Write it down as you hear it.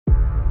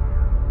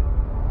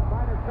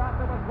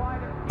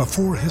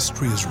Before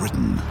history is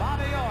written,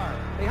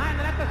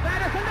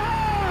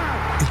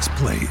 it's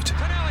played.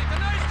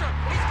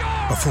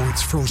 Before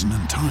it's frozen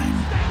in time,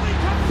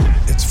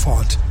 it's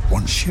fought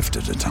one shift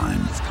at a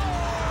time.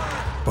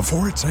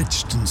 Before it's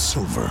etched in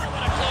silver,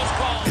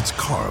 it's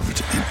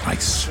carved in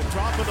ice.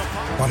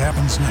 What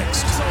happens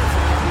next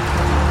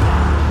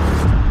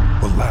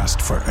will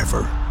last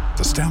forever.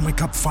 The Stanley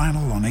Cup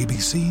Final on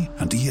ABC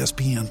and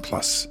ESPN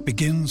Plus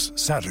begins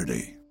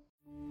Saturday.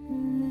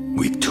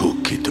 We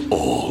took it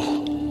all.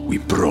 We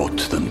brought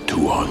them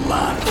to our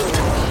land.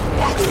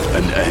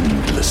 An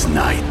endless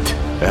night,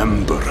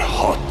 ember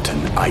hot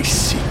and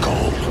icy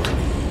cold.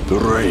 The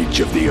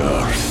rage of the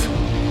earth.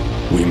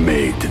 We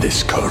made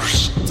this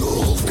curse.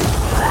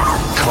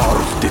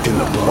 Carved it in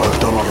the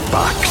blood on our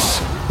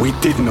backs. We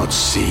did not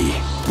see.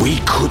 We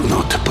could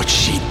not, but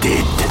she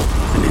did.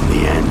 And in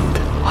the end...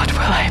 What will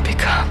I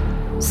become?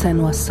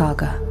 Senua's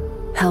Saga.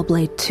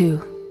 Hellblade 2.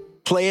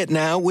 Play it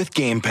now with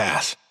Game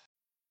Pass.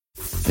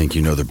 Think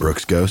you know the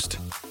Brooks Ghost?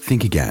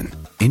 Think again.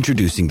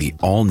 Introducing the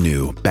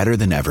all-new,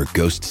 better-than-ever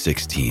Ghost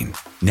 16.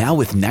 Now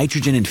with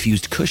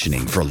nitrogen-infused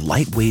cushioning for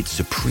lightweight,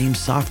 supreme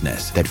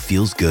softness that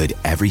feels good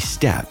every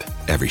step,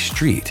 every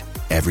street,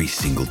 every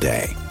single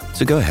day.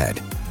 So go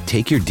ahead,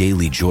 take your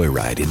daily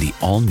joyride in the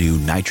all-new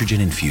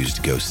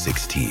nitrogen-infused Ghost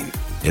 16.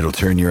 It'll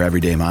turn your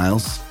everyday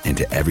miles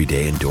into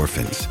everyday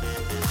endorphins.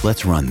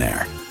 Let's run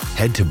there.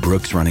 Head to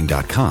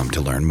brooksrunning.com to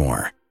learn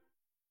more.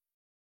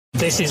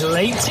 This is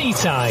Late Tea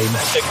Time,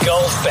 the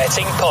golf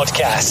betting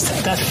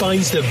podcast that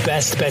finds the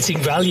best betting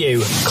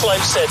value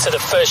closer to the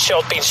first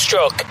shot being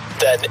struck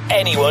than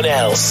anyone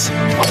else.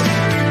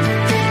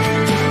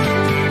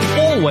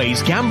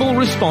 Always gamble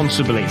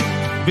responsibly.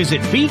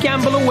 Visit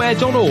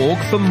begambleaware.org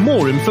for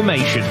more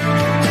information.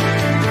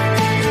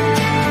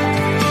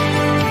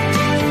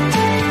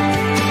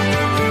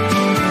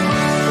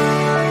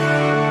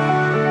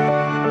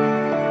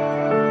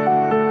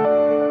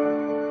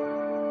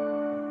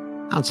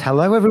 And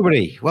hello,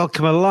 everybody.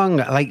 Welcome along.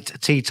 Late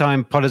Tea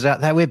Time podders out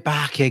there. We're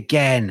back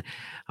again.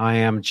 I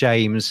am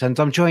James, and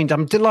I'm joined,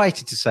 I'm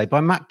delighted to say,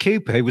 by Matt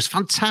Cooper, who was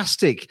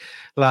fantastic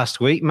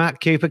last week.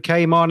 Matt Cooper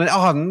came on and,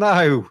 oh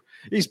no,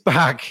 he's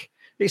back.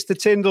 It's the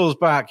Tyndall's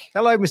back.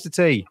 Hello, Mr.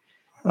 T.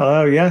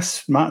 Hello,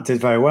 yes. Matt did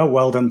very well.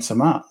 Well done to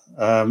Matt.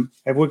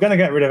 If we're going to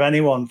get rid of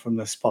anyone from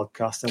this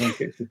podcast, I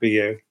think it should be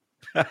you.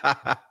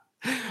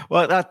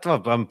 Well,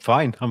 I'm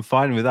fine. I'm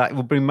fine with that.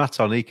 We'll bring Matt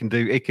on. He can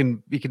do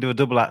a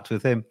double act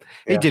with him.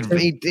 Yeah.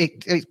 He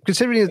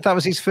considering that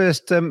was his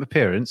first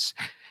appearance.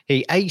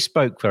 He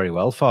spoke very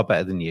well, far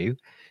better than you.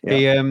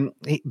 Yeah.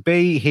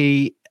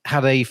 He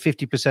had a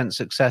 50%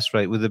 success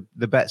rate with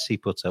the bets he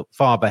put up,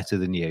 far better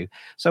than you.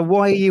 So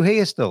why are you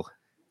here still?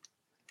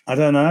 I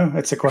don't know.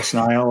 It's a question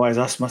I always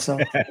ask myself.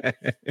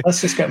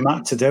 Let's just get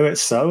Matt to do it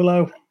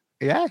solo.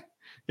 Yeah.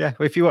 Yeah,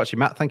 well, if you're watching,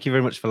 Matt, thank you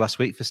very much for last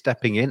week for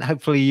stepping in.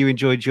 Hopefully you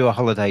enjoyed your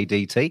holiday,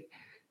 DT.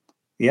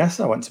 Yes,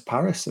 I went to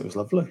Paris. It was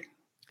lovely.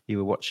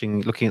 You were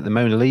looking at the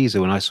Mona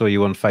Lisa when I saw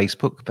you on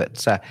Facebook, but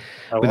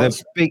with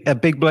a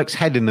big bloke's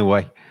head in the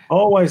way.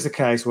 Always the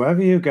case.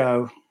 Wherever you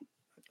go,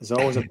 there's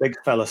always a big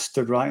fella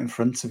stood right in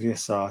front of you.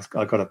 So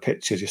I got a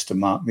picture just to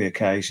mark the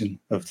occasion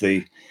of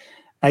the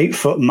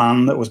 8-foot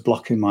man that was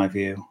blocking my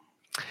view.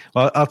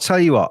 Well, I'll tell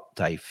you what,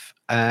 Dave.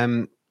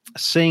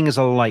 Seeing as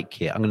I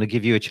like it, I'm going to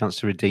give you a chance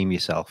to redeem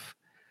yourself.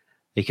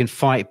 You can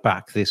fight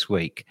back this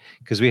week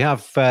because we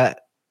have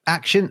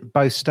action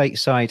both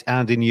stateside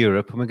and in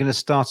Europe. And we're going to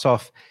start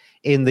off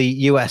in the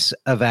US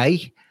of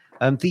A.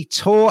 The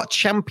Tour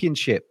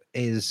Championship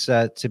is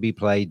to be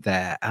played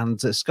there. And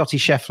Scotty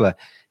Scheffler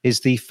is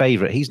the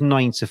favourite. He's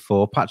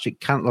 9-4. Patrick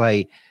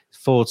Cantlay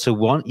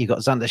 4-1. You've got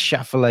Xander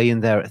Schauffele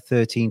in there at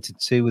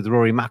 13-2 with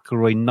Rory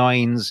McIlroy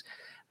 9s.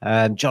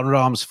 John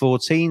Rahm's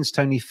 14s,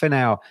 Tony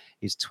Finau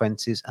is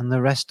 20s, and the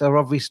rest are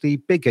obviously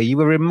bigger. You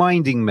were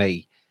reminding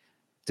me,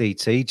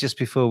 DT, just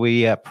before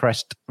we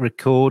pressed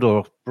record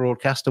or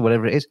broadcast or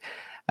whatever it is,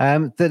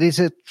 that is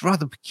a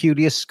rather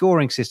peculiar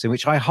scoring system,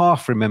 which I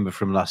half remember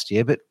from last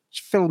year, but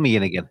fill me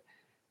in again.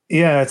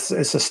 Yeah, it's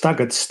a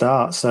staggered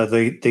start. So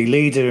the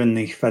leader in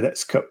the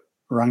FedEx Cup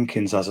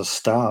rankings has a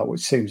start,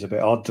 which seems a bit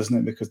odd, doesn't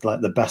it? Because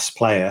like the best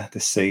player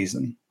this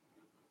season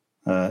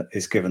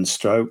is given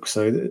stroke.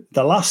 So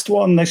the last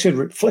one, they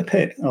should flip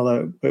it,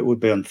 although it would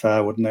be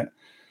unfair, wouldn't it?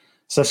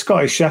 So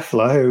Scotty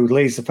Scheffler, who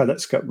leads the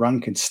FedEx Cup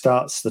ranking,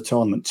 starts the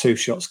tournament 2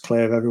 shots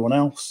clear of everyone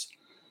else.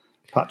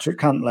 Patrick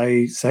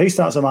Cantlay, so he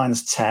starts at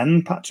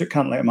 -10, Patrick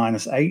Cantlay at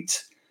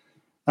 -8.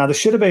 Now, there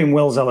should have been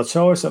Will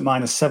Zalatoris at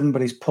 -7,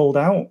 but he's pulled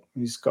out.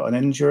 He's got an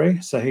injury,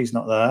 so he's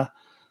not there.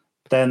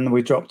 Then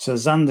we drop to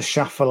Xander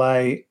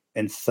Schauffele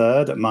in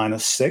 3rd at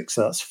 -6,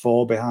 so that's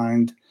 4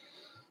 behind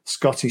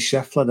Scotty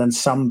Scheffler, then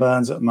Sam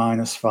Burns at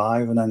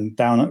 -5, and then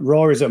down at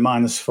Rory's at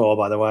 -4,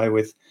 by the way,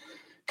 with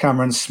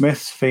Cameron Smith,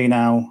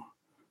 Finau,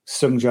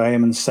 Sung Jae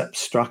Im, and Sepp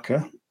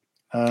Straka,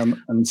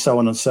 and so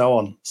on and so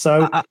on.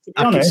 So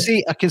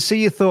I can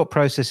see your thought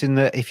process in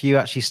that if you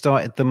actually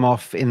started them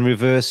off in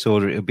reverse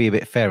order, it would be a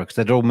bit fairer because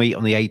they'd all meet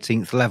on the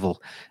 18th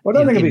level. Well, I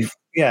don't think it'd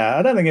be Yeah,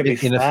 I don't think it'd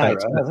be In fair.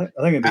 effect,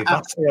 I think it'd be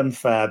vastly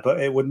unfair, but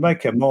it would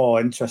make a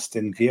more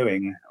interesting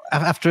viewing.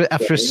 After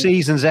a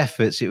season's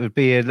efforts, it would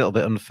be a little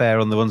bit unfair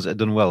on the ones that have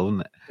done well,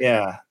 wouldn't it?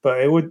 Yeah, but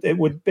it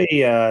would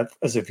be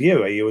as a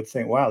viewer, you would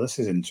think, wow, this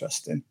is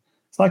interesting.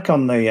 It's like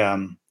on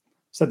the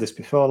said this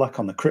before, like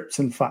on the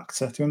Krypton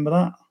Factor. Do you remember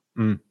that?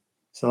 Mm.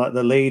 So like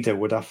the leader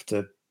would have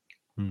to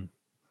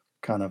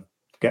kind of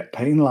get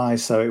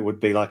penalised, so it would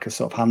be like a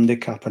sort of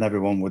handicap, and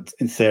everyone would,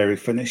 in theory,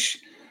 finish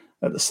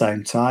at the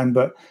same time.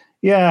 But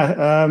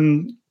yeah,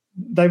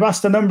 they've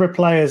asked a number of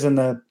players in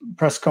the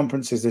press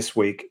conferences this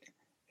week,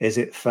 is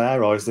it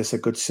fair or is this a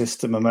good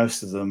system? And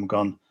most of them have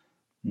gone,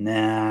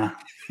 nah.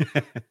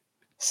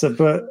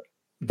 But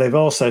they've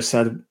also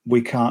said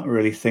we can't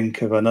really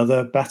think of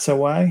another better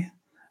way.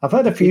 I've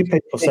heard a few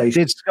people say.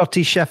 Did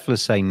Scotty Scheffler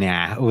say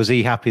nah, or was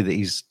he happy that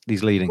he's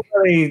leading?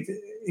 Well,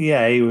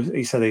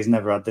 he said he's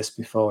never had this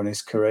before in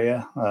his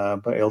career,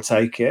 but he'll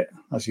take it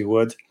as you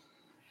would.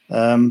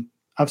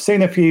 I've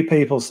seen a few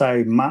people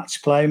say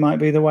match play might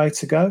be the way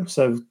to go.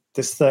 So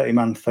this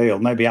 30-man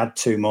field, maybe add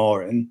 2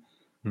 more in.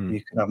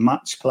 You could have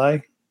match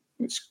play,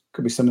 which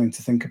could be something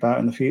to think about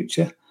in the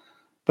future.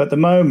 But at the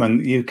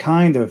moment, you're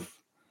kind of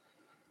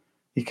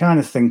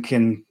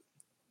thinking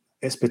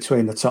it's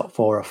between the top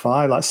 4 or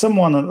 5. Like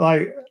someone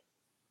like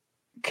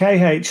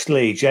KH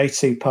Lee,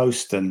 JT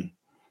Poston,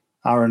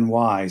 Aaron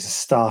Wise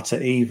start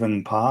at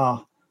even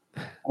par.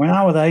 I mean,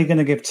 how are they going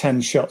to give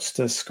 10 shots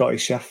to Scotty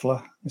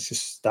Scheffler? It's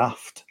just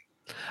daft.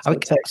 I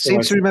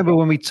seem to remember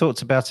when we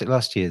talked about it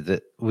last year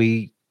that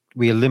we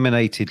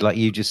eliminated, like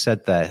you just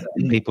said there,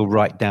 people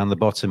right down the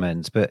bottom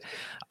ends. But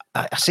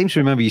I seem to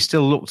remember you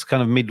still looked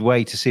kind of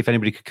midway to see if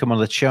anybody could come on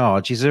the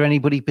charge. Is there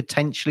anybody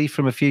potentially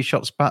from a few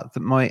shots back that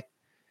might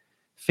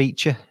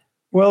feature?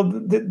 Well,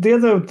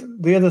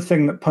 the other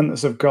thing that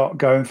punters have got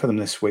going for them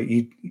this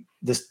week,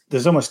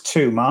 there's almost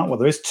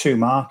there is 2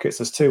 markets.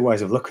 There's 2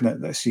 ways of looking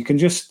at this. You can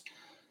just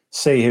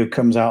see who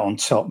comes out on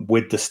top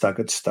with the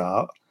staggered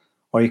start,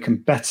 or you can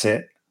bet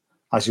it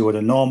as you would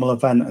a normal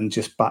event and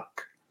just back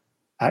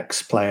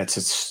X player to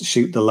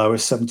shoot the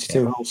lowest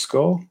 72-hole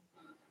score.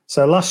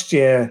 So last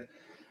year,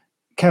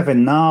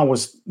 Kevin Na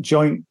was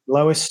joint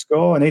lowest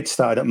score, and he'd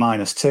started at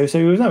 -2, so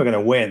he was never going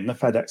to win the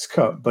FedEx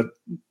Cup, but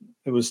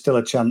there was still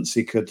a chance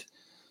he could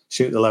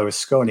shoot the lowest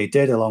score, and he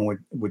did, along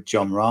with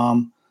John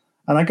Rahm.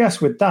 And I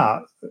guess with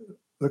that,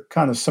 the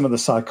kind of some of the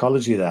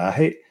psychology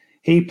there,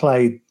 he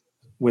played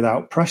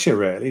without pressure,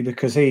 really,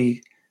 because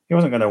he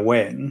wasn't going to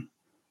win.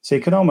 So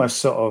you can almost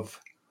sort of,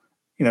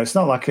 it's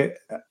not like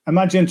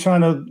imagine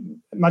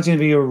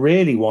if you were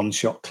really 1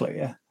 shot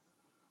clear,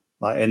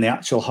 like in the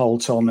actual whole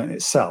tournament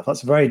itself.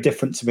 That's very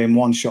different to being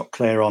 1 shot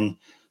clear on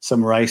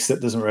some race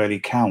that doesn't really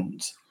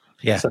count.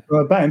 Yeah. So from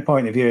a betting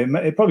point of view,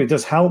 it probably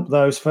does help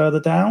those further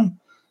down.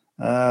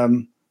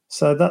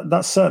 So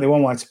that's certainly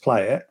one way to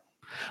play it.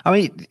 I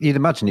mean, you'd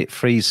imagine it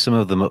frees some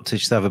of them up to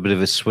just have a bit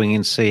of a swing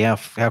and see how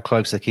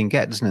close they can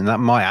get, doesn't it? And that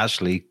might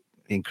actually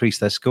increase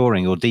their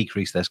scoring or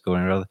decrease their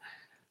scoring, rather.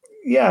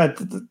 Yeah,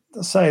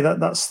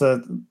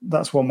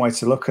 that's one way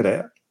to look at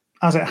it.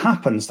 As it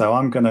happens, though,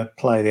 I'm going to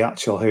play the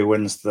actual who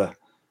wins the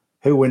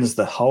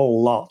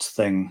whole lot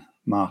thing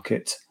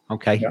market.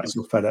 Okay. The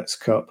actual FedEx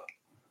Cup,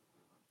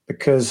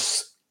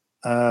 because,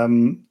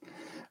 Scotty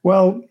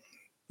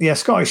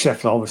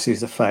Scheffler obviously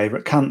is the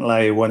favourite.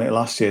 Cantlay won it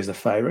last year as the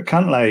favourite.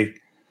 Cantlay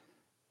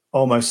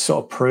almost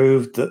sort of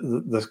proved that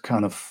the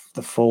kind of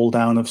the fall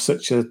down of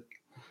such a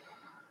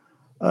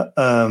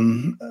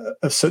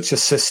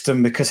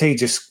system, because he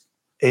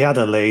had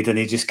a lead and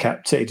he just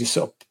kept it. He just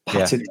sort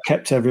of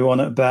kept everyone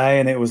at bay,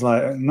 and it was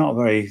like not a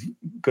very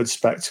good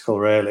spectacle,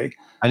 really.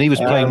 And he was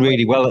playing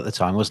really well at the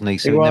time, wasn't he?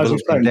 So he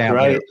was playing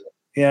great.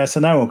 Yeah, so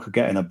no one could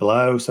get in a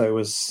blow. So it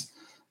was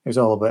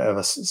all a bit of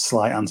a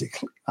slight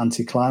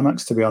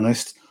anti-climax, to be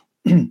honest.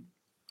 And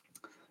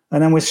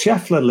then with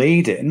Scheffler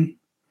leading,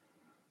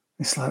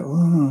 it's like,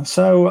 oh.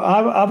 So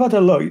I've had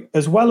a look,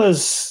 as well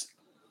as,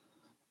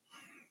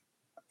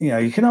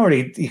 you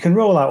can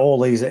rule out all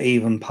these at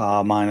even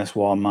par,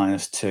 -1,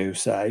 -2,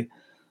 say.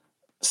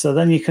 So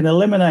then you can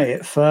eliminate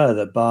it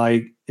further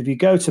by, if you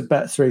go to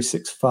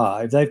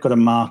Bet365, they've got a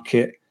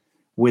market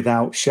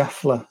without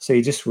Scheffler. So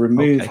you just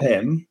remove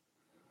him.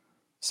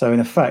 So in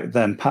effect,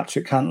 then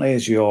Patrick Cantlay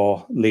is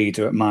your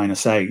leader at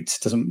 -8.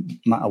 Doesn't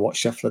matter what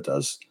Scheffler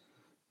does,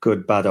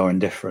 good, bad, or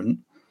indifferent.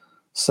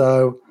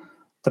 So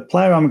the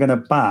player I'm going to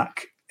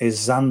back is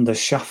Xander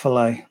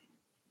Schauffele.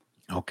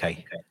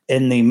 Okay.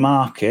 In the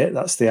market,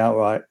 that's the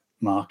outright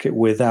market,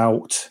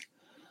 without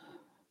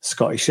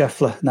Scotty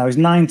Scheffler. Now he's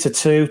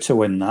 9-2 to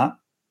win that.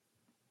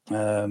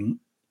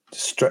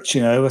 Just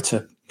stretching over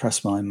to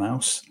press my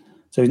mouse.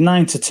 So he's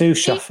 9-2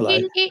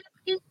 Schauffele.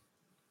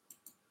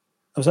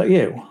 Was that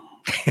you?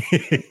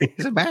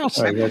 It's a mouse.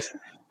 Very good.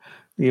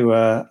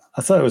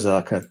 I thought it was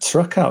like a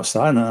truck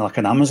outside, like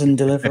an Amazon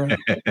delivery.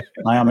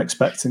 I am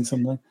expecting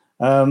something.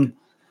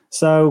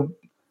 So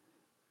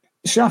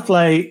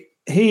Schauffele,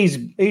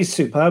 he's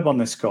superb on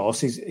this course.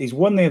 He's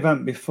won the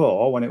event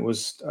before when it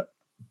was,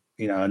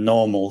 a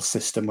normal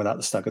system without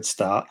the staggered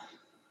start.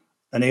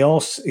 and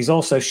he's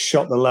also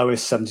shot the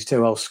lowest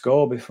 72-hole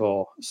score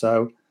before.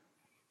 So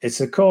it's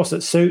a course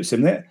that suits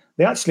him.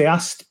 They actually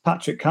asked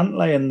Patrick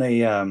Cantlay in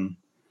the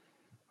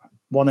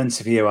one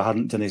interviewer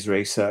hadn't done his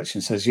research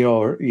and says,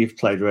 you've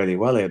played really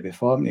well here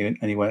before, haven't you?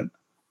 And he went,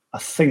 I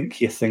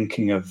think you're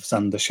thinking of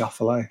Xander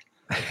Schauffele.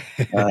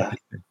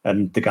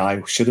 And the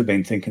guy should have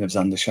been thinking of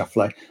Xander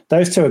Schauffele.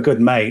 Those two are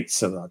good mates,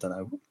 so I don't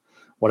know,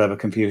 whatever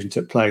confusion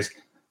took place.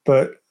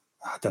 But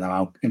I don't know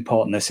how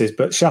important this is,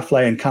 but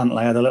Schauffele and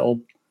Cantlay had a little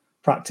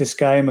practice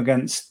game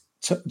against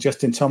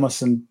Justin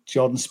Thomas and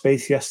Jordan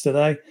Spieth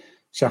yesterday.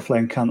 Schauffele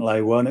and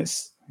Cantlay won.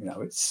 It's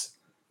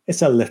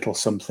a little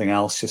something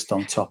else just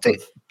on top of.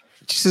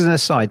 Just as an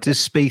aside, does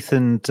Spieth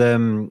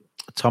and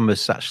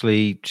Thomas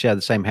actually share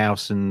the same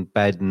house and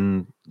bed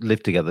and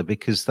live together?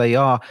 Because they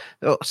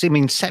seem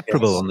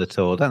inseparable on the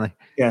tour, don't they?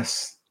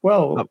 Yes.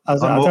 Well, I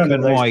don't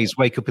know. Wise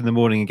wake up in the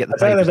morning and get the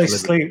papers. I don't know. They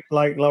sleep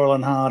like Laurel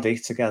and Hardy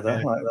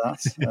together like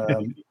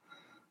that,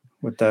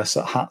 with their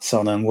sort of hats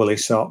on and woolly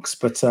socks.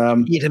 But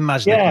you'd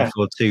imagine they can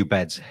afford two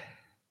beds.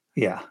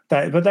 Yeah,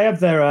 but they have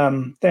their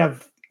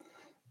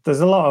There's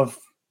a lot of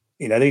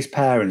these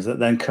pairings that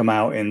then come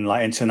out in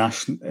like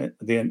international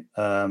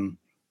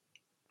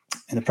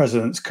in the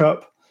President's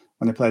Cup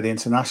when they play the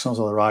internationals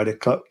or the Ryder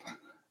Cup,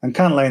 and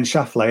Cantlay and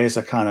Schauffele is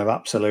a kind of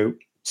absolute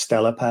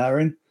stellar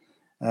pairing.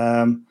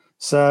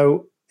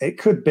 So it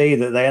could be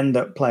that they end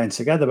up playing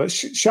together. But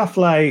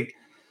Schauffele,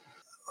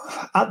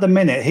 at the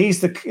minute,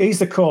 he's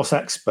the course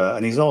expert,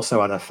 and he's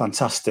also had a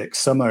fantastic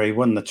summer. He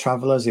won the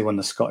Travellers, he won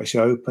the Scottish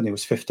Open, he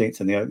was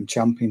 15th in the Open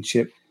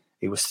Championship,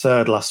 he was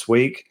 3rd last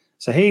week.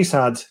 So he's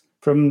had,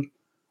 from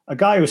a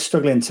guy who was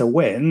struggling to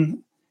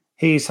win,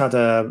 he's had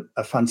a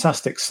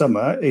fantastic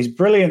summer. He's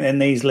brilliant in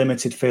these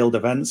limited field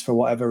events for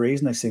whatever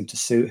reason. They seem to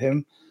suit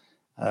him.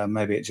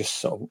 Maybe it just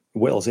sort of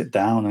whittles it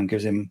down and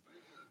gives him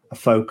a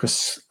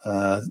focus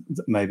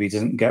that maybe he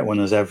doesn't get when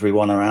there's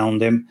everyone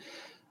around him.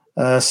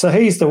 So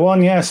he's the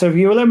one, yeah. So if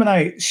you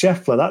eliminate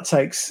Scheffler, that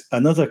takes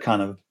another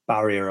kind of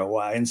barrier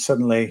away, and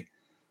suddenly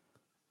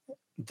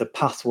the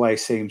pathway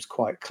seems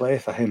quite clear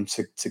for him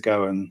to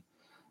go and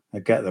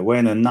get the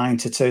win. And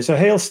 9-2. So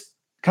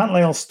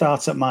Cantlay will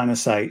start at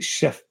 -8,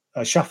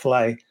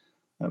 Schauffele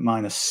at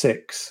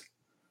 -6.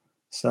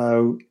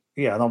 So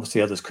yeah, and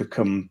obviously others could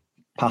come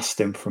past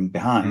him from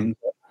behind.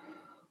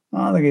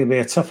 I think it'll be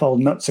a tough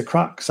old nut to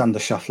crack, Xander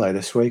Schauffele,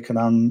 this week, and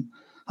I'm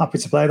happy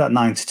to play that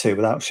 9-2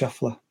 without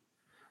Scheffler.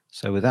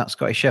 So without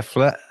Scotty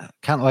Scheffler,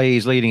 Cantlay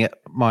is leading at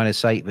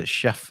 -8, but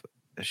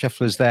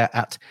Scheffler's there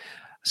at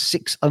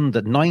 6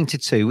 under,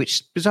 9-2,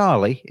 which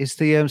bizarrely is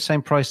the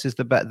same price as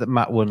the bet that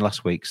Matt won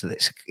last week. So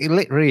it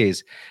literally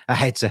is a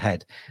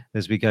head-to-head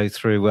as we go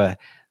through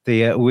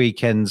the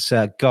weekend's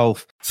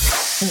golf.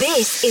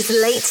 This is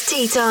Late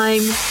Tea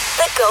Time,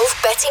 the golf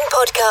betting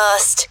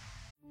podcast.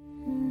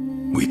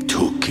 We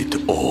took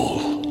it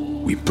all.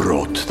 We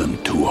brought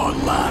them to our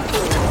land.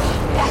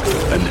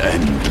 An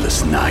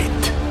endless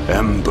night,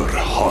 ember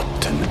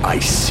hot and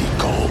icy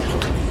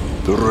cold.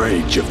 The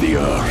rage of the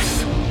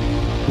earth.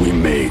 We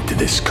made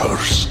this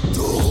curse.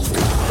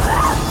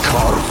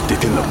 Carved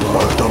it in the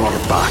blood on our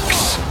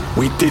backs.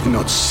 We did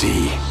not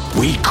see.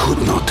 We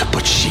could not,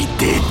 but she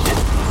did.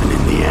 And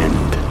in the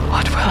end,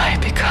 what will I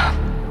become?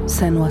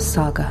 Senua's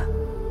Saga.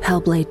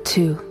 Hellblade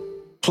 2.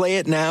 Play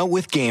it now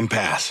with Game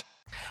Pass.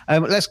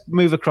 Let's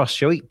move across,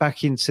 shall we?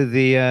 Back into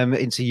the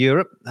into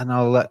Europe, and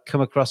I'll come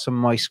across on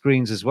my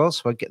screens as well,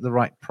 so I get the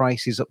right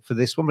prices up for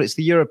this one. But it's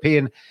the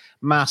European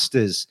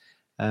Masters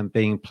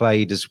being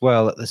played as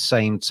well at the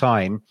same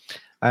time.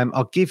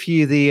 I'll give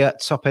you the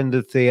top end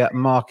of the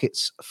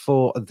markets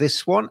for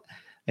this one.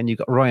 And you've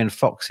got Ryan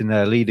Fox in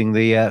there leading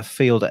the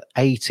field at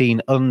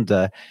 18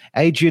 under.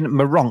 Adrian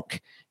Meronk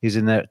is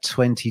in there at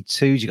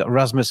 22. You've got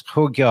Rasmus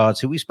Højgaard,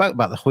 who we spoke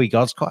about the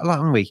Højgaards quite a lot,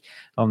 haven't we,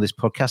 on this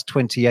podcast,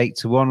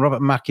 28-1.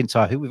 Robert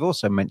McIntyre, who we've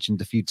also mentioned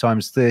a few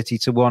times,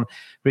 30-1.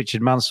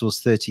 Richard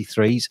Mansell's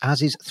 33s,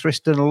 as is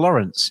Tristan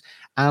Lawrence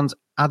and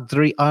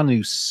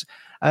Adrianus.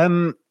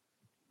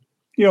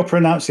 Your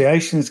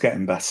pronunciation is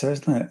getting better,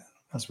 isn't it,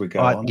 as we go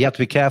on? You have to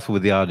be careful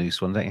with the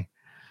Arnus one, don't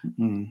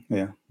you?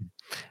 Yeah.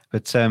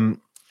 But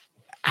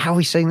how are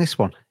we saying this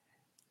one?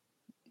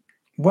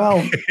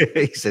 Well,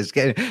 he says,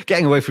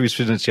 getting away from his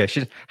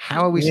pronunciation.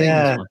 How are we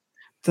saying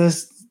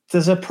this one?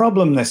 There's a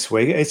problem this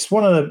week. It's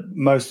one of the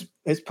most.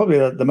 It's probably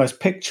the most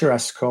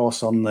picturesque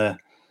course on the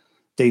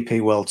DP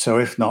World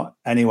Tour, if not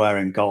anywhere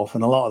in golf.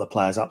 And a lot of the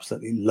players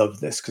absolutely love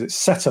this because it's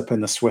set up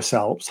in the Swiss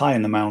Alps, high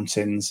in the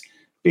mountains,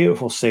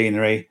 beautiful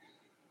scenery.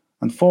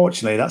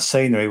 Unfortunately, that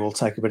scenery will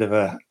take a bit of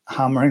a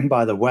hammering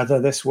by the weather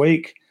this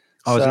week.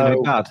 Oh, is it going to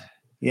be bad?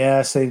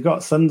 Yeah, so you've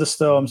got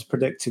thunderstorms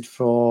predicted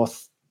for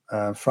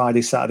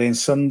Friday, Saturday and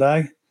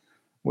Sunday,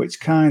 which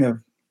kind of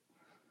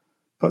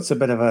puts a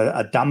bit of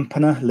a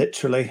dampener,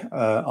 literally,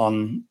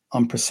 on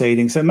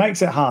proceedings. So it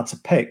makes it hard to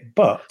pick.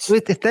 But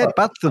if they're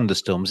bad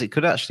thunderstorms, it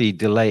could actually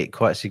delay it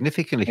quite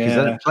significantly because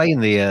they don't play in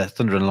the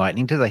thunder and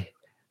lightning, do they?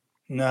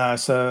 No,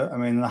 so, I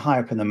mean, they're high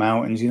up in the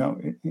mountains. You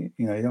don't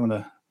want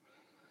to...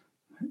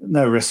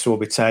 No risks will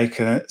be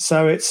taken.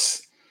 So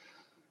it's...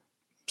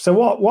 So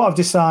what I've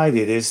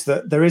decided is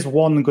that there is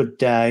one good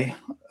day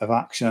of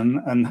action,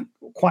 and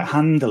quite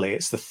handily,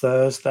 it's the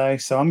Thursday.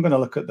 So I'm going to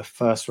look at the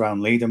first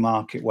round leader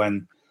market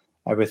when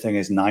everything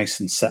is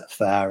nice and set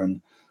fair,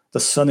 and the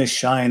sun is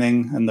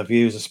shining, and the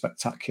views are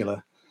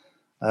spectacular.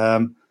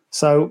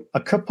 So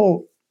a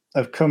couple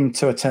have come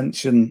to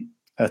attention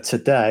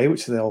today,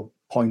 which is the whole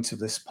point of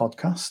this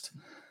podcast.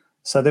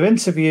 So they've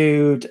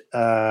interviewed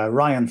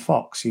Ryan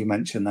Fox, you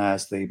mentioned there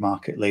as the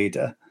market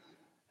leader.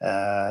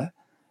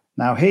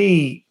 Now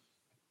he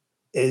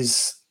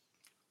is.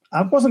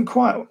 I wasn't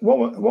quite.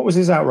 What was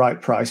his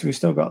outright price? Have you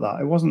still got that?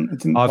 It wasn't. It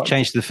didn't. I've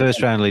changed to the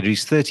first round leader.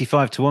 He's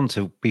 35-1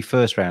 to be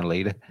first round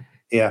leader.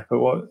 Yeah, but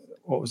what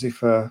was he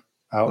for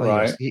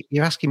outright? Well,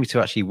 you're asking me to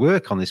actually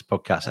work on this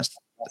podcast. That's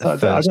I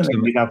don't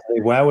think we'd have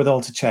the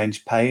wherewithal to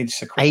change page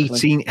so quickly.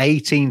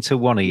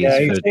 18-1 he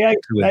is. Yeah,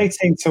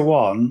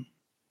 18-1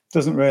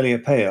 doesn't really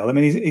appeal. I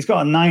mean, he's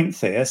got a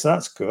 9th here, so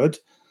that's good. Do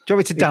you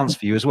want me to dance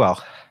for you as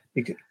well?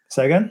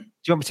 Say again?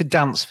 Do you want me to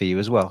dance for you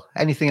as well?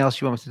 Anything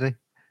else you want me to do?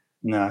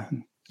 No,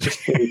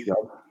 just do your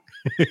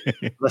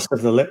job. Rest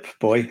of the lip,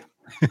 boy.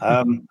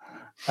 And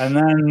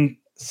then,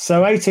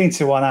 so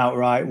 18-1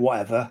 outright,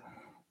 whatever.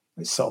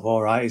 It's sort of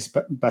all right. He's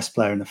best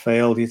player in the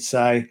field, you'd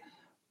say.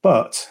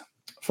 But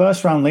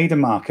first round leader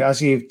market,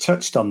 as you've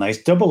touched on there,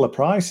 he's double the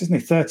price,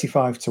 isn't he?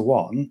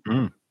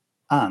 35-1.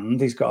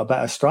 And he's got a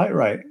better strike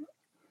rate.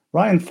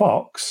 Ryan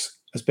Fox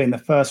has been the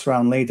first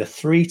round leader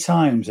 3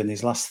 times in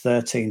his last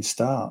 13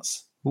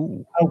 starts.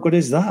 Ooh. How good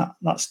is that?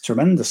 That's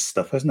tremendous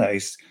stuff, isn't it?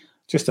 He's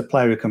just a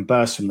player who can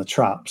burst from the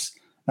traps.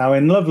 Now,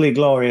 in lovely,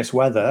 glorious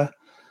weather,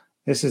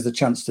 this is the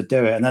chance to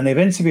do it. And then they've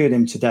interviewed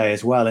him today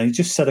as well. And he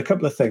just said a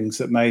couple of things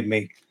that made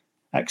me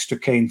extra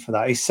keen for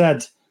that. He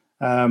said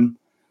one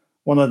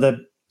of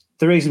the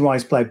reason why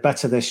he's played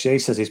better this year, he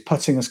says his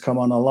putting has come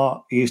on a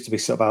lot. He used to be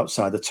sort of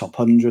outside the top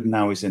 100.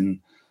 Now he's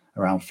in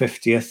around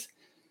 50th.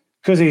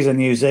 Because he's a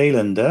New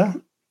Zealander,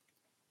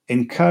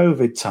 in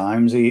COVID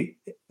times, he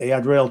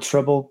had real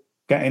trouble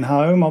getting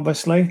home,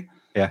 obviously.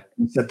 Yeah.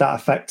 He said that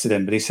affected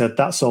him, but he said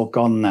that's all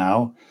gone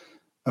now.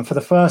 And for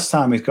the first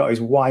time, he's got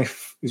his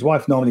wife. His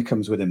wife normally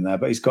comes with him there,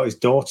 but he's got his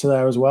daughter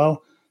there as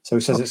well. So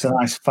he says It's a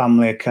nice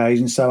family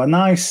occasion. So a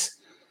nice,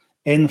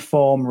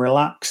 in-form,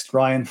 relaxed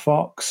Ryan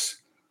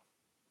Fox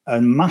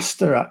and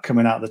master at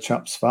coming out of the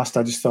traps fast.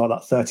 I just thought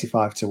that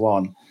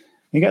 35-1.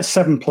 He gets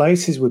 7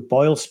 places with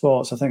Boyle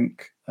Sports. I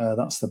think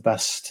that's the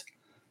best.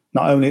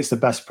 Not only it's the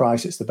best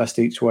price, it's the best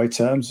each way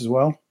terms as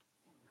well.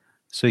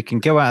 So he can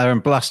go out there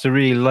and blast a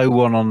really low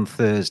one on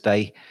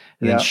Thursday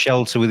and then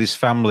shelter with his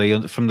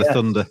family from the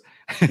thunder.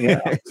 Yeah,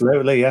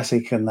 absolutely. Yes, he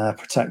can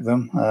protect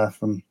them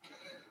from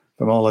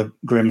all the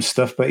grim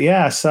stuff. But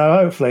yeah, so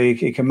hopefully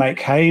he can make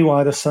hay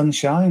while the sun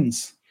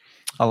shines.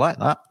 I like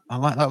that. I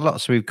like that a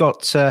lot. So we've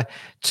got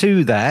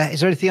 2 there. Is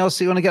there anything else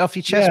that you want to get off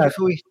your chest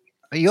before we?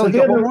 You only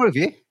got one more of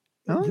you.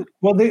 Oh.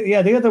 Well,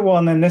 the other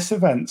one in this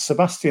event,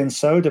 Sebastian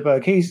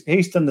Soderberg,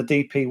 he's done the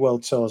DP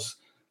World Tour's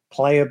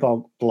player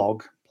blog.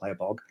 I've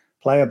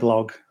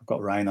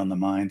got rain on the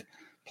mind.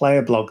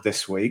 Player blog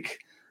this week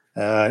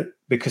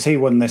because he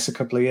won this a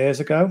couple of years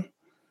ago,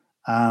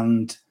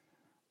 and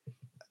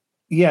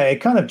yeah,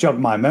 it kind of jogged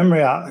my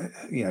memory.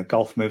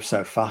 Golf moves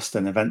so fast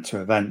and event to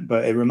event,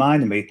 but it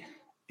reminded me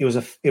it was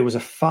a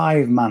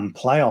 5-man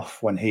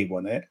playoff when he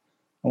won it,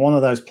 and one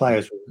of those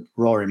players was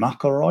Rory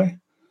McIlroy.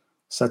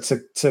 So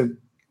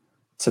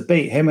to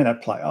beat him in a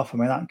playoff, I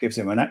mean, that gives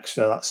him that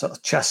sort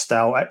of chest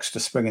out, extra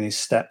spring in his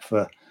step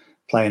for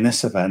playing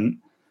this event.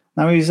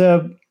 Now, he's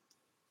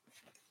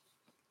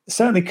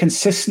certainly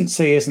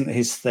consistency isn't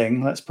his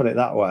thing, let's put it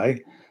that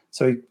way.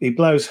 So he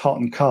blows hot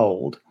and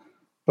cold.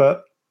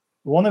 But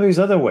one of his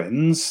other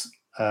wins,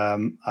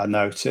 I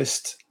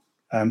noticed,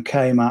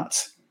 came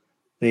at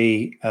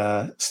the,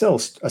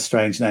 still a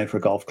strange name for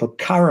a golf club,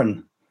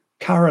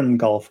 Carron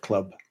Golf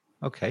Club.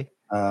 Okay.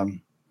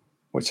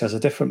 Which has a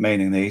different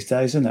meaning these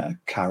days, isn't it?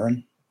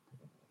 Carron,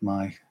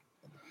 my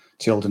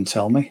children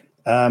tell me.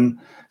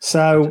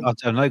 So I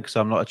don't know because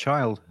I'm not a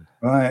child.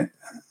 Right.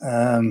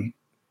 I'm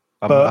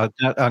going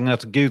to have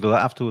to Google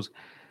that afterwards.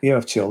 You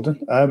have children,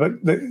 but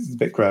it's a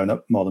bit grown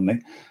up, more than me.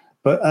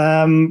 But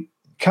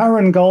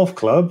Carron Golf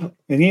Club,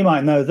 and you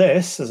might know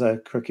this as a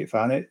cricket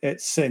fan,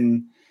 it's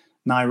in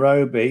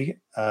Nairobi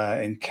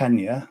in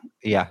Kenya.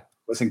 Yeah.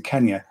 It's in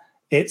Kenya.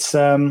 It's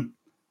at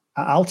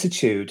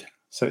altitude.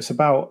 So it's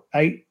about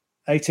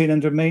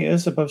 1,800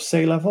 meters above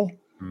sea level.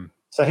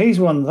 So he's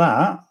won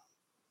that.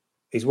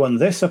 He's won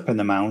this up in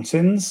the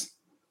mountains.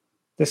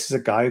 This is a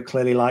guy who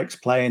clearly likes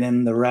playing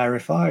in the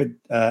rarefied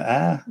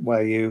air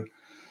where you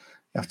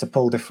have to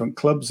pull different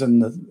clubs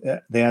and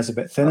the air's a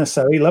bit thinner.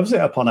 So he loves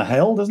it up on a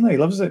hill, doesn't he? He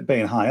loves it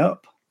being high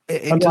up.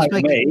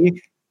 Unlike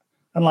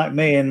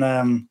me in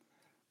the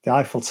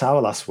Eiffel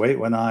Tower last week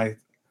when I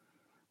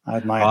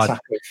had my attack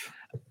of...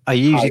 I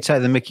usually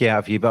take the mickey out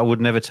of you, but I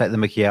would never take the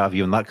mickey out of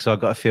you on that because I've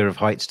got a fear of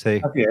heights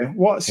too. Have you?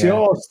 What's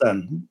yours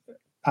then?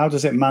 How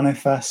does it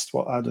manifest?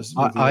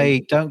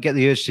 I don't get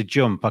the urge to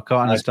jump. I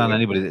can't understand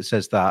anybody that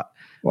says that.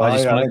 Well,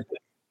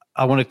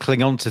 I want to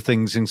cling on to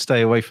things and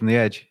stay away from the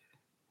edge.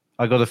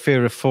 I got a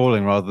fear of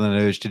falling rather than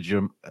an urge to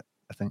jump,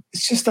 I think.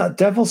 It's just that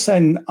devil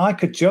saying, I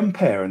could jump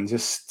here and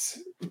just...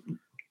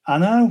 I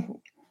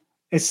know.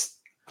 It's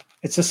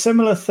a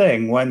similar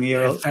thing when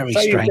you're... Very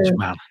strange,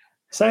 man.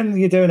 Saying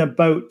you're doing a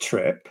boat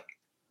trip,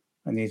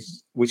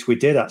 which we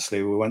did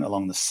actually, we went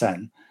along the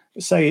Seine.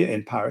 But say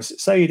in Paris,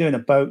 say you're doing a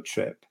boat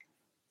trip.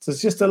 So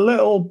there's just a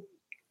little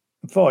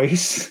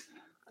voice,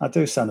 I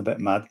do sound a bit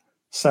mad,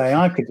 saying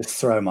I could just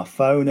throw my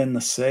phone in the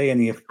sea,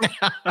 and you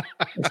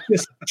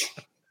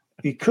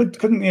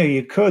couldn't you?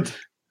 You could.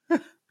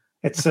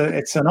 It's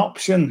an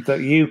option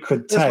that you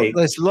could take.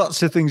 There's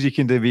lots of things you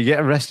can do, but you get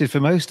arrested for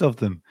most of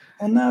them.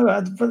 Well,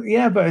 no, but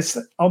it's,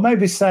 or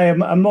maybe say a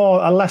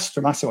less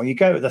dramatic one. You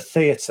go to the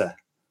theatre,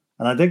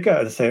 and I did go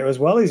to the theatre as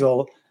well.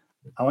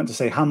 I went to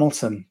see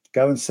Hamilton.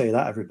 Go and see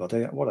that,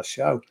 everybody! What a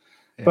show!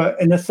 Yeah. But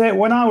in the theatre,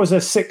 when I was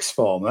a sixth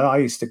former, I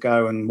used to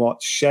go and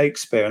watch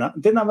Shakespeare, and I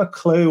didn't have a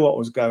clue what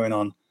was going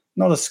on.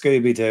 Not a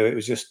Scooby-Doo. It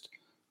was just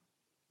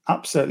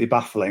absolutely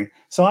baffling.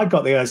 So I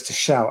got the urge to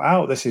shout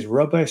out, "This is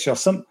rubbish,"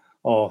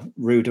 or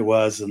ruder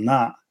words than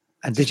that.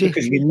 And did you?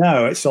 Because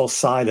it's all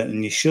silent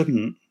and you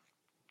shouldn't.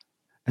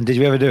 And did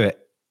you ever do it?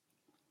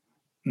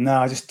 No,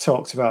 I just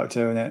talked about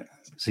doing it.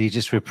 So you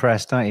just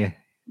repressed, aren't you?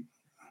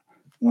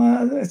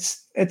 Well, I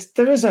think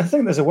there's a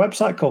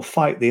website called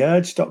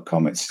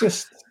fighttheurge.com. It's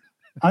just,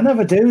 I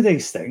never do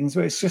these things,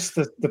 but it's just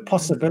the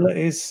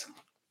possibilities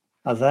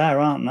are there,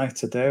 aren't they,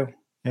 to do?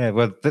 Yeah,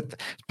 well,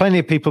 plenty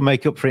of people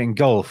make up for it in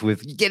golf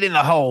with "get in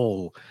the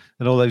hole"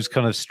 and all those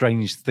kind of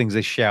strange things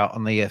they shout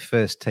on the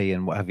first tee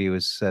and what have you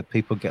as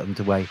people get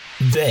underway.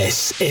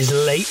 This is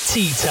Late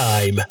Tee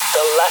Time,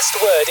 the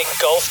last word in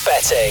golf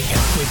betting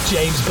with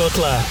James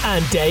Butler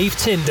and Dave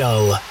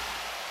Tyndall.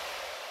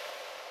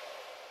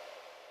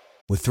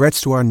 With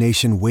threats to our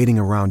nation waiting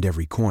around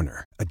every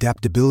corner,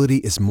 adaptability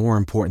is more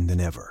important than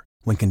ever.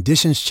 When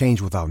conditions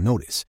change without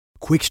notice,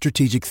 quick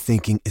strategic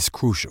thinking is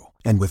crucial.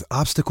 And with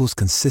obstacles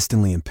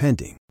consistently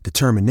impending,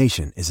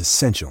 determination is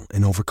essential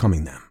in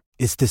overcoming them.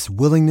 It's this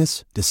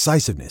willingness,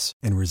 decisiveness,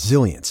 and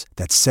resilience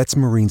that sets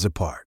Marines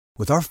apart.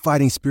 With our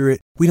fighting spirit,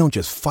 we don't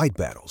just fight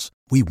battles,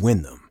 we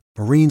win them.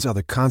 Marines are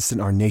the constant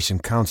our nation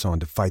counts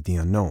on to fight the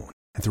unknown.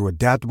 And through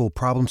adaptable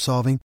problem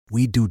solving,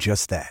 we do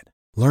just that.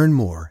 Learn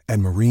more at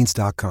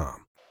marines.com.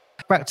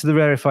 Back to the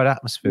rarefied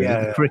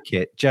atmosphere, the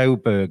cricket,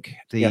 Joburg,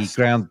 the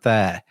ground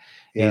there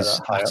is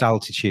at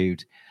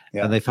altitude.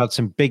 Yeah. And they've had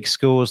some big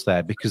scores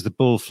there because the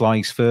ball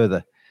flies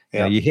further.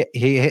 Yeah.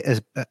 He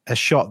hit a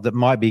shot that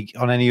might be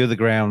on any other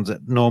ground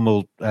at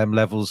normal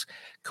levels,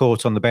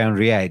 caught on the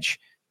boundary edge,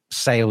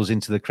 sails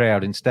into the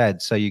crowd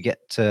instead. So you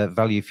get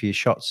value for your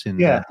shots in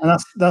there. And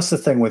that's the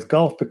thing with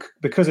golf,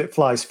 because it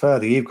flies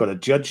further, you've got to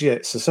judge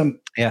it. So some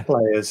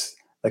players,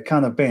 they're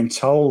kind of being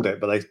told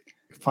it, but they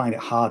find it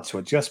hard to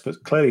adjust.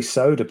 But clearly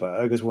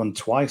Soderberg has won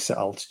twice at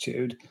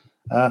altitude.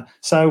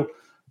 So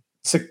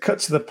to cut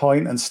to the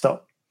point and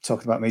stop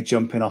talking about me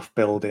jumping off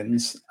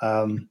buildings,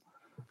 I'm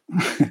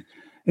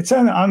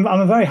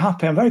very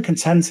happy. I'm very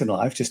content in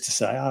life, just to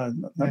say.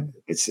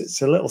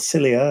 It's a little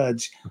silly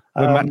urge.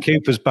 When Matt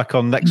Cooper's back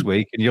on next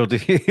week, and you'll do.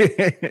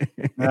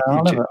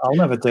 I'll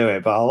never do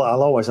it, but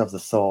I'll always have the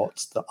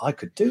thoughts that I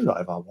could do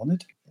that if I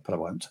wanted, but I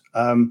won't.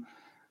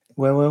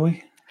 Where were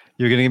we?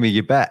 You're going to give me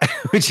your bet,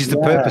 which is the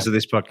purpose of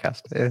this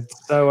podcast. Yeah.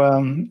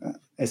 So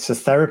it's a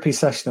therapy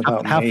session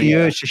about have the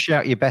urge to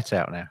shout your bet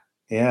out now.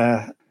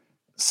 Yeah.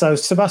 So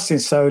Sebastian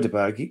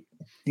Soderberg,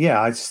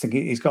 I just think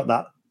he's got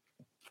that.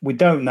 We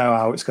don't know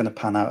how it's going to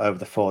pan out over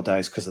the 4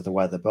 days because of the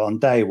weather, but on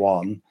day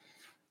one,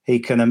 he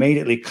can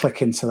immediately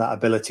click into that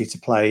ability to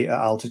play at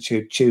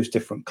altitude, choose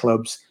different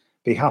clubs,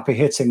 be happy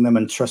hitting them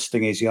and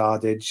trusting his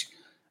yardage.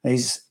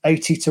 He's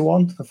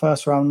 80-1 for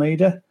first round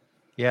leader.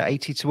 Yeah,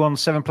 80-1,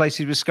 7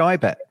 places with Sky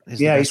Bet.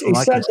 Yeah, he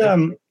said,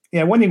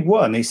 when he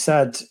won, he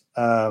said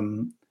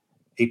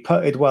he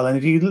putted well. And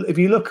if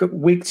you look at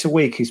week to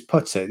week, he's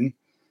putting.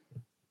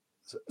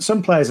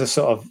 Some players are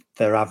sort of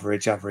their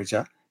average.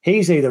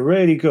 He's either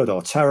really good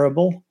or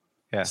terrible.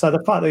 Yeah. So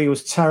the fact that he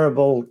was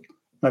terrible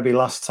maybe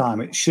last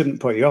time, it shouldn't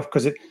put you off,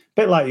 because a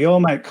bit like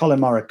your mate Colin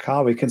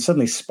Morikawa, can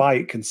suddenly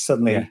spike and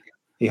suddenly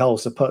he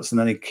holds the putts and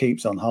then he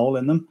keeps on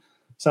holding them.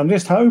 So I'm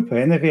just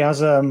hoping if he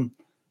has a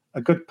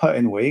good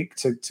putting week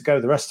to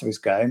go the rest of his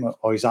game,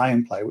 or his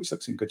iron play, which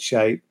looks in good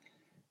shape,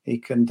 he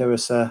can do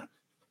us a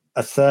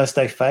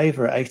Thursday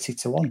favour at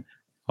 80-1.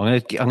 I'm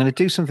going to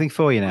do something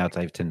for you now,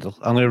 Dave Tyndall.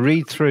 I'm going to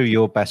read through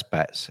your best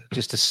bets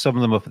just to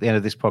sum them up at the end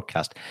of this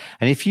podcast.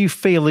 And if you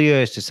feel the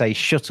urge to say,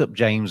 "Shut up,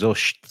 James," or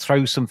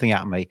throw something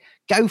at me,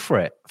 go for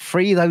it.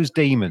 Free those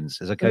demons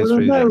as I go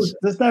through this.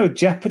 There's no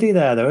jeopardy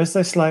there, though, is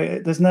there?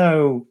 There's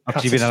no.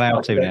 You've been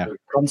allowed to now.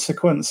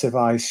 Consequence if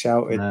I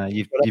shouted.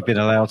 You've been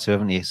allowed to,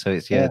 haven't you? So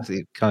it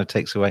kind of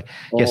takes away.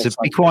 Yes,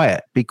 be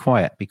quiet. Be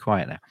quiet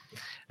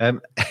now.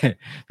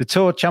 The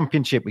Tour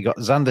Championship, we got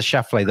Xander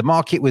Schauffele. The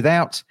market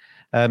without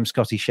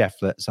Scotty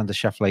Scheffler. Xander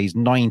Schauffele is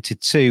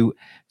 9-2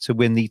 to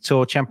win the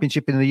Tour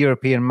Championship in the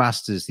European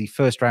Masters. The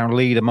first round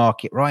leader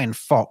market, Ryan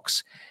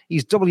Fox,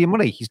 he's double your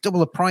money. He's double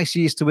the price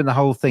he used to win the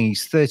whole thing.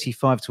 He's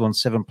 35-1,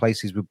 7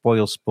 places with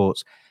Boyle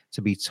Sports.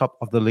 to be top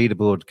of the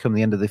leaderboard come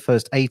the end of the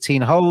first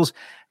 18 holes.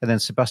 And then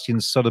Sebastian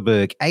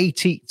Soderberg,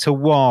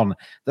 80-1.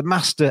 The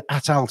Master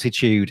at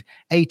Altitude,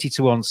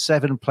 80-1,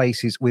 7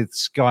 places with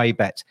Sky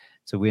Bet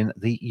to win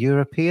the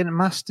European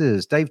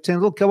Masters. Dave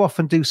Tindall, go off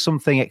and do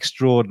something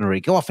extraordinary.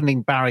 Go off and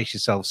embarrass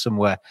yourself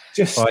somewhere.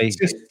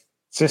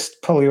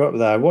 Just pull you up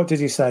there. What did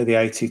you say, the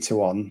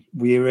 80-1?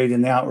 Were you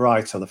reading the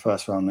outright or the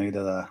first round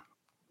leader there?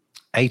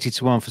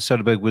 80-1 for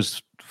Soderberg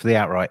was for the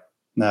outright.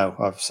 No,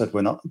 I've said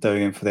we're not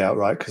doing him for the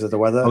outright because of the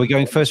weather. Are we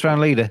going first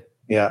round leader?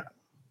 Yeah.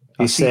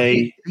 You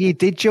see, you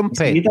did jump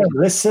in. You don't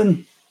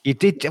listen. You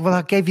did. Well,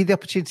 I gave you the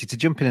opportunity to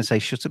jump in and say,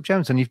 shut up,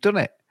 Jones, and you've done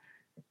it.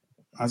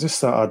 I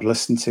just thought I'd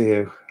listen to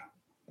you.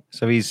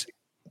 So he's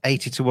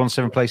 80-1,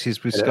 7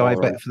 places with Sky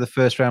Bet for the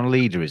first round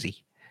leader, is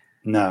he?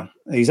 No,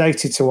 he's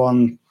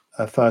 80-1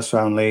 first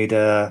round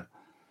leader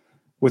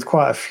with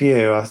quite a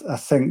few. I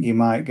think you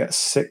might get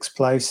 6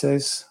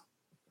 places.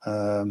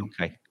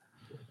 Okay.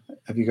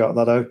 Have you got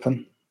that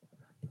open?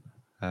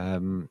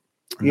 No.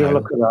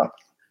 Look at that.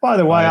 By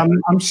the way,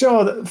 I'm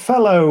sure that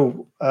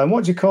fellow,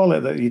 what do you call it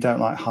that you don't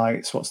like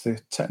heights? What's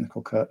the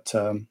technical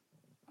term?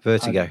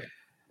 Vertigo.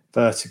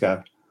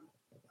 Vertigo.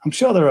 I'm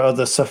sure there are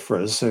other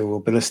sufferers who will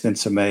be listening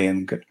to me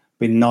and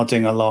be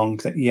nodding along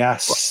that,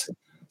 yes,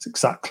 it's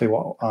exactly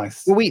what I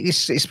think. Well,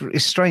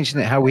 it's strange,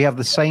 isn't it, how we have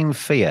the same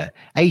fear.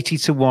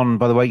 80-1,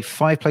 by the way,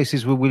 5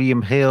 places with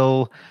William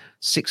Hill,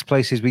 6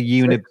 places with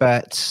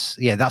Unibet.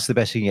 Yeah, that's the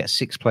best you can get.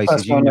 6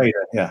 places.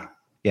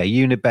 Yeah,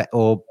 Unibet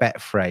or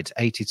Betfred.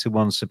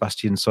 80-1,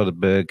 Sebastian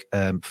Soderberg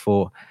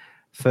for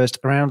first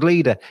round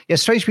leader. Yeah,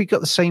 strange we've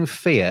got the same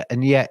fear,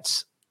 and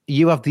yet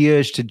you have the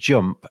urge to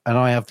jump, and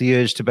I have the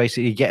urge to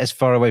basically get as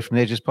far away from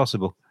the edge as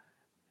possible.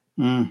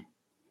 Mm.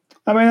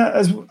 I mean,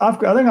 I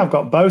think I've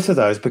got both of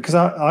those because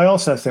I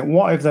also think,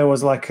 what if there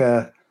was like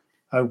a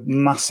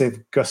massive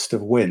gust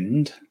of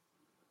wind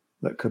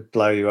that could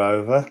blow you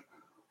over?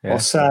 Yeah. Or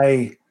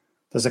say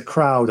there's a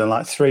crowd and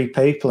like 3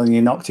 people and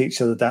you knocked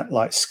each other down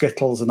like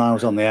Skittles and I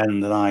was on the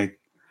end and I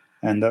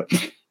end up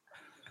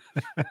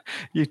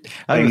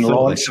being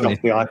launched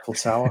off the Eiffel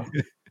Tower.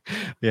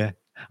 Yeah.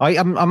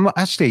 I'm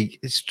actually,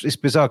 it's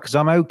bizarre because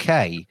I'm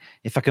okay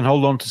if I can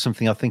hold on to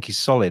something I think is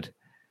solid.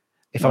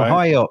 If I'm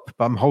high up,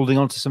 but I'm holding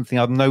on to something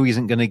I know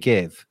isn't going to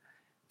give,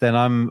 then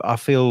I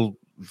feel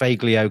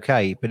vaguely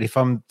okay. But if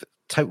I'm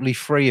totally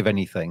free of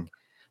anything,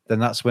 then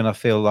that's when I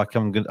feel like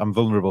I'm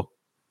vulnerable.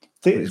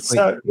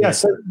 So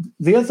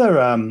the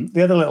other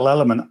little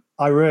element,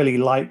 I really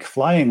like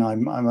flying.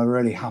 I'm a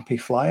really happy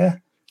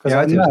flyer because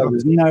I know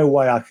there's no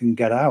way I can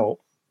get out.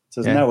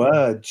 So there's no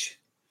urge.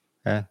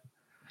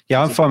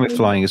 Yeah, I'm fine with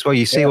flying as well.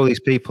 You see all these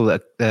people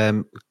that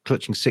are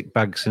clutching sick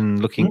bags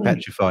and looking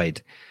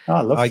petrified. Oh,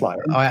 I love flying.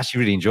 I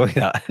actually really enjoy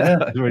that.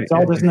 Yeah, it's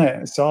odd, isn't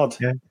it? It's odd.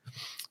 Yeah.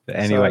 But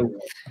anyway,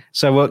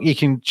 so you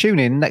can tune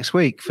in next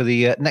week for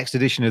the next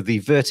edition of the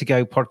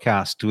Vertigo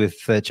podcast with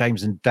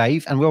James and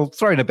Dave, and we'll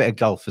throw in a bit of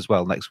golf as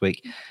well next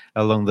week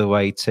along the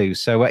way too.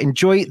 So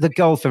enjoy the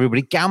golf,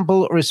 everybody.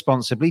 Gamble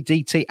responsibly.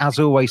 DT, as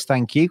always,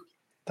 thank you.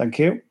 Thank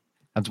you.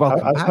 And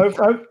welcome back.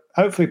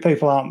 Hopefully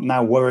people aren't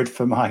now worried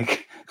for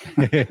Mike.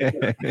 But,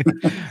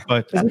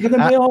 is he going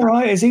to be all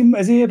right? Is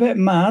he a bit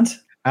mad?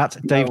 At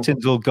Dave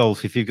Tyndall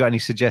Golf, if you've got any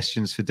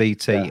suggestions for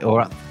DT,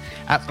 or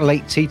at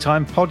Late Tea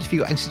Time Pod, if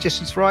you've got any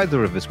suggestions for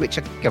either of us, which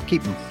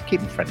keep them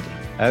friendly.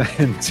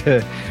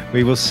 And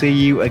we will see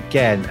you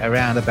again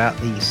around about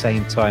the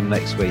same time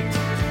next week.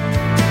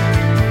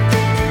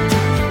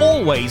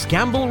 Always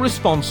gamble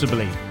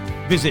responsibly.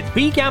 Visit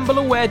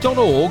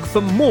begambleaware.org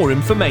for more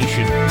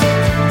information.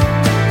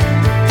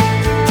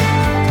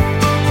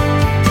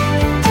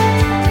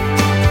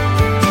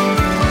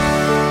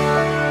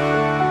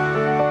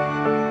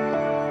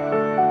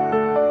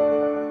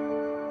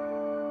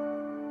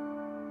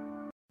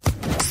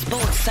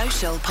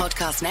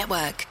 Podcast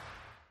Network.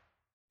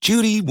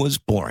 Judy was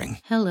boring.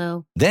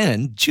 Hello.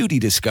 Then Judy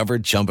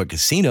discovered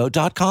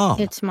ChumbaCasino.com.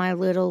 It's my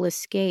little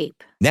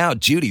escape. Now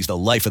Judy's the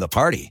life of the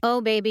party. Oh,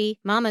 baby,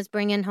 mama's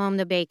bringing home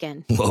the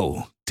bacon.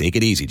 Whoa, take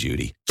it easy,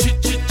 Judy.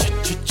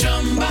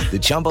 The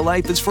Chumba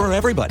life is for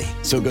everybody.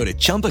 So go to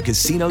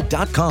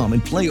ChumbaCasino.com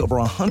and play over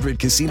 100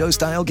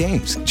 casino-style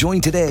games.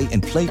 Join today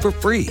and play for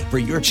free for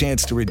your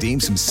chance to redeem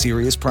some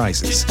serious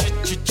prizes.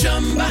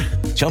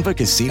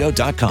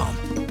 ChumbaCasino.com.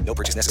 No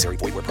purchase necessary.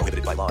 Void where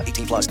prohibited by law.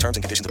 18+ terms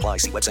and conditions apply.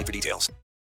 See website for details.